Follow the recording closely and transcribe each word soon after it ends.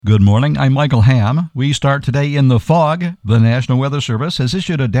Good morning, I'm Michael Ham. We start today in the fog. The National Weather Service has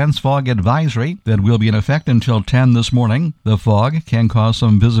issued a dense fog advisory that will be in effect until 10 this morning. The fog can cause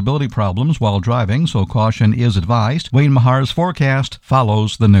some visibility problems while driving, so caution is advised. Wayne Mahar's forecast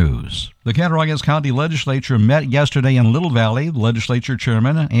follows the news. The Cattaraugus County Legislature met yesterday in Little Valley. Legislature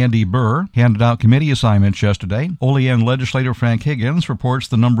Chairman Andy Burr handed out committee assignments yesterday. Olean legislator Frank Higgins reports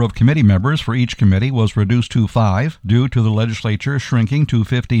the number of committee members for each committee was reduced to 5 due to the legislature shrinking to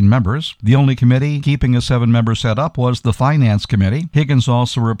 15 members. The only committee keeping a 7-member setup was the Finance Committee. Higgins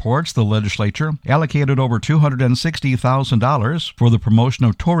also reports the legislature allocated over $260,000 for the promotion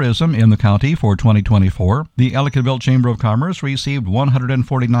of tourism in the county for 2024. The Ellicottville Chamber of Commerce received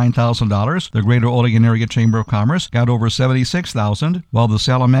 $149,000. The Greater Olean Area Chamber of Commerce got over $76,000, while the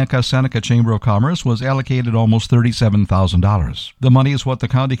Salamanca-Seneca Chamber of Commerce was allocated almost $37,000. The money is what the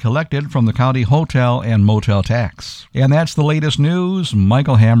county collected from the county hotel and motel tax. And that's the latest news.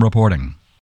 Michael Ham reporting.